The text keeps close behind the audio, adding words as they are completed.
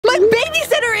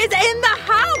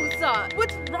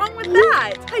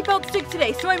felt sick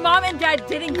today, so my mom and dad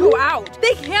didn't go out.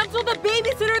 They canceled the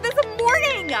babysitter this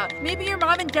morning. Maybe your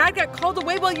mom and dad got called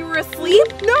away while you were asleep?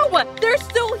 No, they're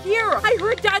still here. I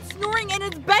heard dad snoring in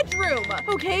his bedroom.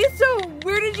 Okay, so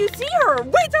where did you see her?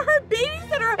 Wait, so her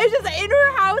babysitter is just in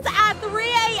her house at 3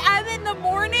 a.m. in the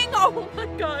morning? Oh my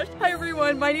gosh. Hi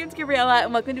everyone, my name's Gabriella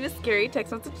and welcome to a scary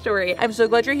text message story. I'm so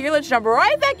glad you're here. Let's jump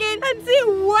right back in and see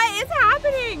what is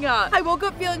happening. I woke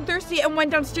up feeling thirsty and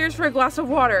went downstairs for a glass of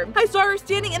water. I saw her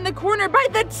standing in the corner by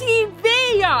the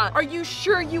TV. Are you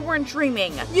sure you weren't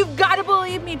dreaming? You've got to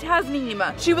believe me,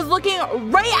 Tasneem. She was looking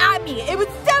right at me. It was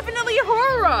definitely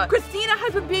her. Christina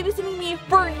has been babysitting me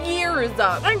for years.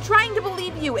 I'm trying to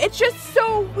believe you. It's just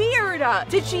so weird.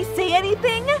 Did she say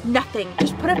anything? Nothing.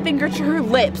 Just put a finger to her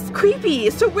lips.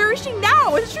 Creepy. So where is she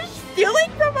now? Is she stealing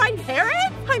from my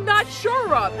parents? I'm not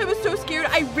sure. I was so scared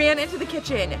I ran into the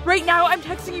kitchen. Right now I'm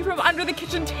texting you from under the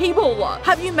kitchen table.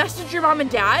 Have you messaged your mom and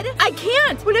dad? I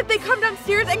can't. What if they come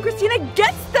downstairs and Christina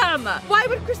gets them? Why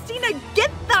would Christina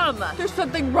get them? There's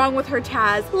something wrong with her,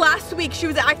 Taz. Last week she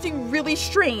was acting really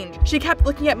strange. She kept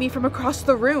looking at me from across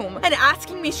the room and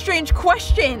asking me strange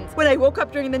questions. When I woke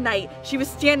up during the night, she was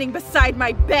standing beside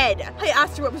my bed. I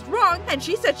asked her what was wrong and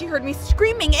she said she heard me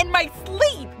screaming in my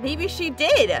sleep. Maybe she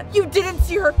did. You didn't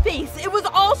see her face. It was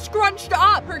all scrunched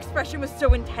up. Her expression was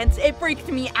so intense, it freaked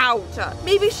me out.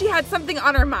 Maybe she had something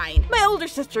on her mind. My older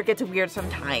sister gets weird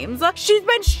sometimes. She's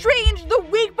been strange the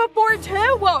week before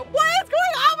too. What is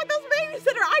going on with this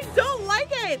babysitter? I don't like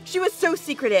it. She was so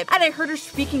secretive and I heard her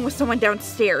speaking with someone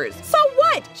downstairs. So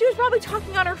what? She was probably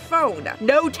talking on her phone.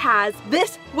 No, Taz,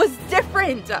 this was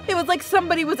different. It was like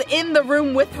somebody was in the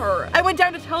room with her. I went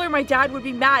down to tell her my dad would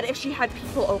be mad if she had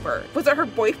people over. Was it her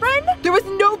boyfriend? There was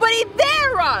nobody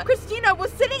there. Christina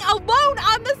was sitting alone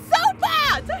on the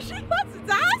sofa. So she wants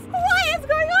to ask, what is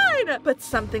going on? But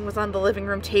something was on the living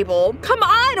room table. Come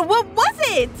on, what was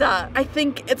it? I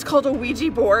think it's called a Ouija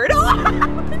board.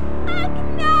 Heck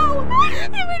no!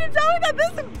 You mean to tell me that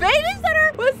this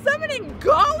babysitter was summoning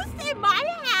ghosts in my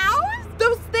house?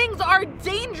 Those things are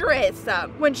dangerous.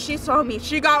 When she saw me,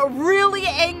 she got really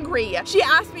angry. She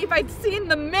asked me if I'd seen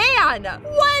the man.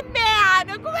 What man?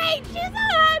 Great, she's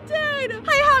haunted.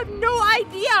 I have no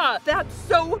idea. That's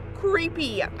so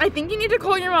creepy. I think you need to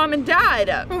call your mom and dad.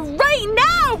 Right now!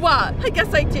 I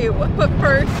guess I do. But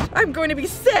first, I'm going to be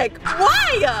sick.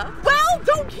 Why? Well,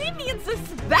 don't keep me in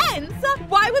suspense.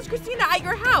 Why was Christina at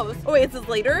your house? Oh wait, is this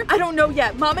later? I don't know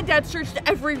yet. Mom and dad searched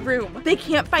every room. They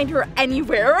can't find her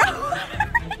anywhere.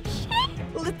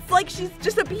 It's like she's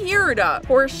disappeared.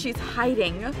 Or she's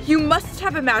hiding. You must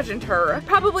have imagined her.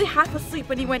 Probably half asleep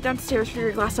when you went downstairs for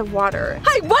your glass of water.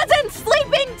 I wasn't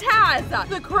sleeping, Taz!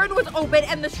 The curtain was open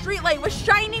and the street light was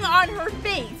shining on her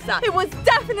face. It was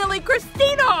definitely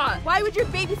Christina! Why would your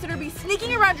babysitter be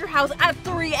sneaking around your house at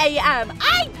 3 a.m.?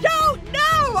 I don't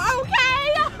know, okay?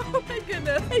 Oh my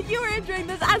goodness. If you are enjoying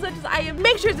this as much as I am,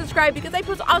 make sure to subscribe because I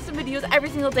post awesome videos every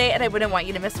single day and I wouldn't want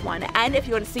you to miss one. And if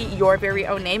you want to see your very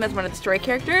own name as one of the story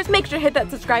characters, make sure to hit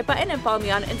that subscribe button and follow me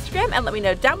on Instagram and let me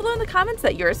know down below in the comments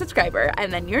that you're a subscriber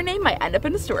and then your name might end up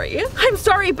in a story. I'm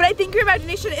sorry, but I think your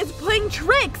imagination is playing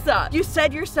tricks. You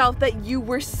said yourself that you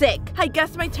were sick. I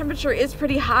guess my temperature is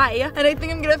pretty high and I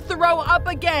think I'm gonna throw up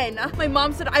again. My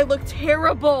mom said I look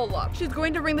terrible. She's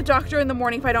going to ring the doctor in the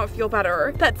morning if I don't feel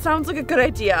better. That sounds like a good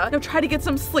idea. Now try to get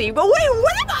some sleep. But wait,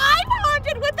 what if I'm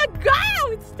haunted with a ghost?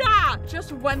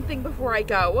 Just one thing before I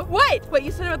go. What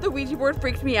you said about the Ouija board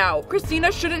freaked me out.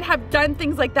 Christina shouldn't have done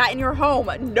things like that in your home.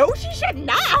 No, she should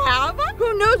not have.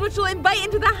 Who knows what she'll invite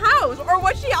into the house or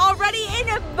what she already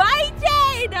invited.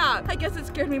 I guess it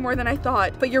scared me more than I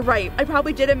thought. But you're right. I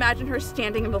probably did imagine her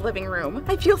standing in the living room.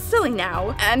 I feel silly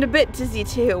now and a bit dizzy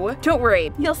too. Don't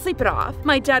worry, you'll sleep it off.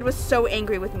 My dad was so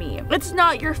angry with me. It's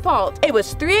not your fault. It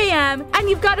was 3 a.m. and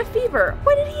you've got a fever.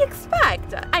 What did he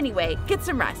expect? Anyway, get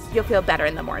some rest. You'll feel better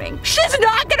in the morning. She's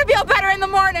not gonna feel better in the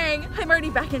morning. I'm already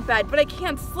back in bed, but I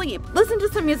can't sleep. Listen to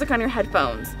some music on your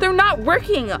headphones. They're not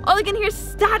working. All I can hear is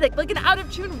static, like an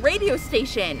out-of-tune radio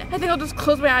station. I think I'll just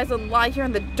close my eyes and lie here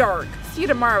in the dark. See you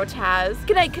tomorrow, Taz.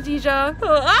 Good night, Khadijah.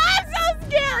 I'm so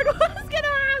scared. What's gonna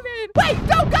happen? Wait,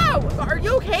 don't go! Are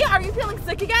you okay? Are you feeling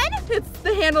sick again? It's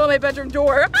the handle on my bedroom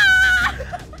door. Ah!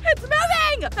 It's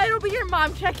moving! It'll be your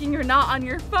mom checking you're not on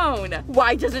your phone.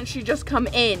 Why doesn't she just come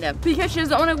in? Because she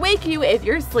doesn't want to wake you if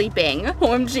you're sleeping.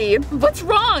 OMG. What's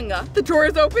wrong? The door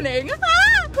is opening.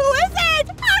 Ah! Who is it?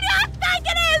 Who do you think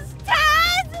it is,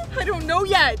 Taz? I don't know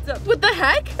yet. What the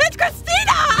heck? It's Christina!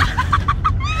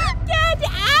 Get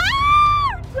out!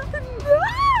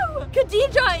 No!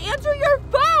 Khadijah, answer your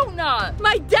phone!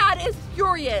 My dad is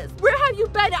furious. Where have you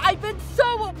been? I've been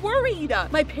so worried.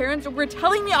 My parents were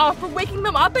telling me off for waking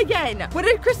them up again. What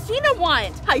did Christina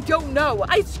want? I don't know.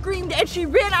 I screamed and she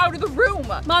ran out of the room.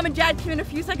 Mom and Dad came in a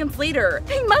few seconds later.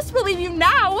 They must believe you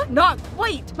now. Not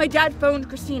quite. My dad phoned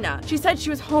Christina. She said she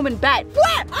was home in bed.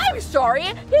 What? I'm sorry.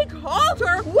 He called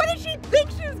her. What did she think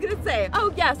she was gonna say?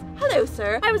 Oh yes. Hello,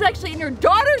 sir. I was actually in your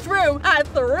daughter's room at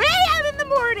 3 a.m. in the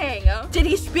morning. Did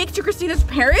he speak to Christina's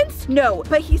parents? No,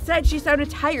 but he said she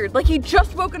sounded tired, like he'd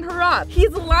just woken her up.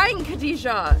 He's lying,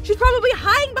 Khadijah. She's probably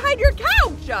hiding behind your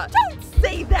couch. Don't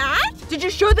say that. Did you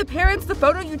show the parents the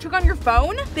photo you took on your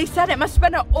phone? They said it must have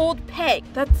been an old pic.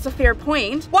 That's a fair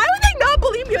point. Why would they not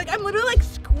believe me? Like, I'm literally like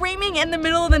screaming in the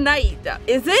middle of the night.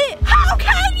 Is it? How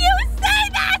can you say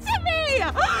that to me?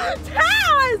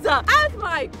 Taz, as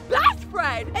my best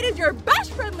friend, it is your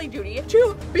best friendly duty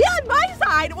to be on my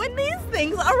side when these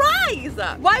things arise.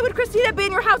 Why would Christina be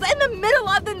in your house in the middle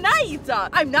of the night?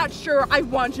 I'm not sure I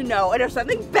want to know. And if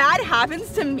something bad happens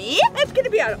to me, it's gonna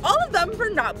be on all of them for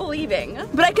not believing.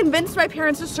 But I convinced my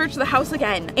parents to search the house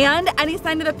again. And any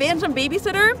sign of the phantom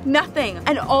babysitter? Nothing.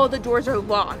 And all the doors are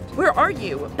locked. Where are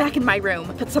you? Back in my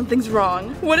room. But something's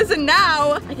wrong. What is it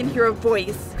now? I can hear a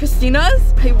voice. Christina's?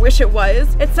 I wish it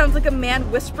was. It sounds like a man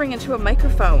whispering into a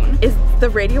microphone. Is the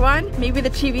radio on? Maybe the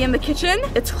TV in the kitchen?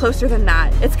 It's closer than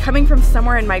that. It's coming from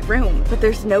somewhere in my room, but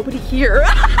there's nobody here.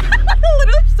 I'm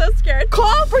literally so scared.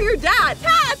 Call for your dad.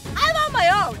 Taz, I'm on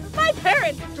my own. My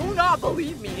parents do not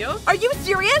believe me. Are you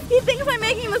serious? He thinks I'm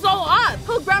making this all up.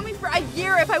 He'll ground me for a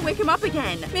year if I wake him up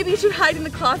again. Maybe you should hide in the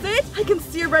closet? I can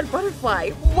see a red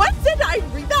butterfly. What? Did I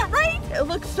read that right? It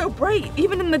looks so bright,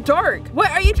 even in the dark.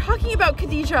 What are you talking about,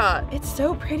 Khadijah? It's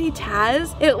so pretty,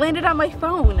 Taz. It landed on my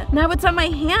phone. Now it's on my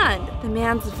hand. The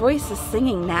man's voice is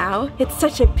singing now. It's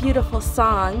such a beautiful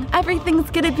song. Everything's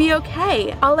gonna be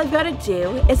okay. All I've gotta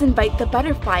do is invite the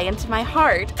butterfly into my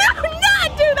heart. Do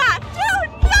not do that!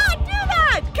 Do not do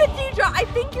that! Khadijah, I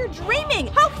think you're dreaming.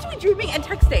 How could you be dreaming and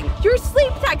texting? You're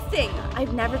sleep texting.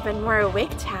 I've never been more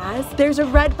awake, Taz. There's a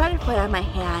red butterfly on my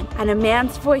hand and a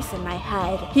man's voice in my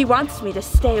head. He wants me to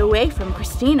stay away from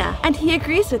Christina, and he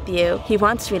agrees with you. He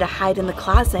wants me to hide in the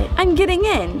closet. I'm getting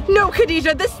in. No,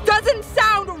 Khadijah, this doesn't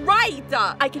sound right.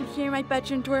 I can hear my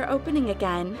bedroom door opening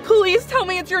again. Please tell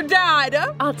me it's your dad.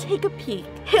 I'll take a peek.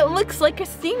 It looks like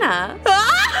Christina.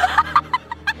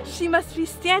 She must be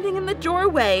standing in the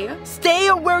doorway. Stay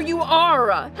where you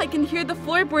are. I can hear the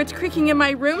floorboards creaking in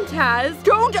my room, Taz.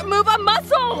 Don't move a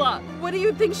muscle. What do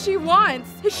you think she wants?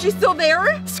 Is she still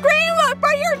there? Scream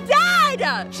for your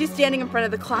dad. She's standing in front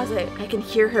of the closet. I can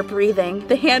hear her breathing.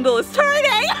 The handle is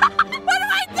turning. What do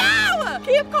I do?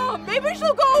 Keep calm. Maybe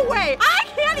she'll go away. I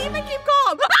can't even keep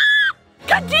calm.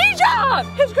 Khadijah!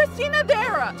 Is Christina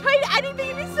there? Type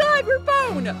anything and you still have your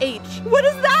phone. H. What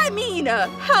does that mean?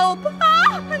 Help.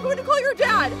 I'm going to call your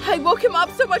dad. I woke him up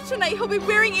so much tonight, he'll be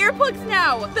wearing earplugs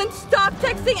now. Then stop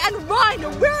texting and run.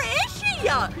 Where is she?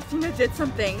 Christina did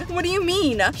something. What do you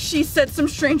mean? She said some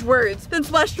strange words, then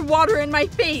splashed water in my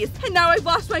face, and now I've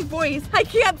lost my voice. I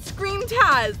can't scream,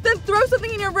 Taz. Then throw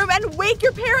something in your room and wake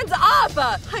your parents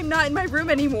up. I'm not in my room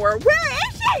anymore. Where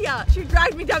is she? She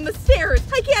dragged me down the stairs.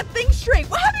 I can't think straight.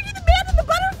 What happened to the man and the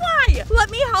butterfly? Let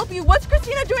me help you. What's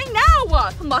Christina doing now?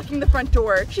 Unlocking the front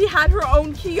door. She had her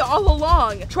own key all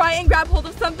along. Try and grab hold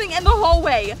of something in the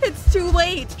hallway. It's too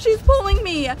late. She's pulling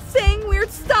me, saying weird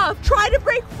stuff. Try to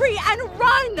break free and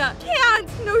run.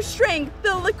 Can't. No strength.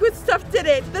 The liquid stuff did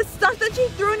it. The stuff that she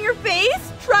threw in your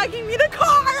face? Dragging me to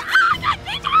car.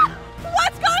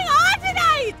 What's going on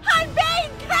tonight? I'm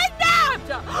being kidnapped.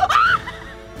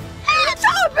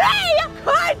 To be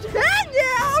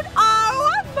continued.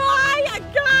 Oh my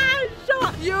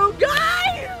gosh. You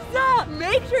guys,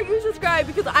 make sure you subscribe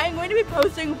because I am going to be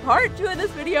posting part 2 of this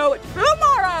video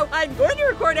tomorrow. I'm going to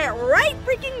record it right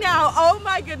freaking now. Oh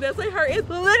my goodness, my heart is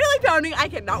literally pounding. I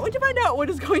cannot wait to find out what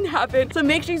is going to happen. So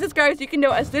make sure you subscribe so you can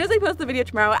know as soon as I post the video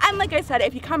tomorrow. And like I said,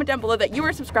 if you comment down below that you are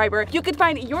a subscriber, you can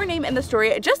find your name in the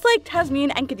story just like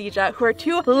Tasmin and Khadijah, who are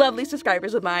 2 lovely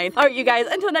subscribers of mine. Alright you guys,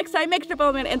 until next time, make sure to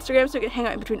follow me on Instagram so we can hang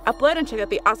out in between upload and check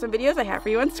out the awesome videos I have for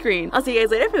you on screen. I'll see you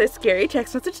guys later for this scary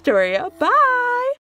text message story. Bye!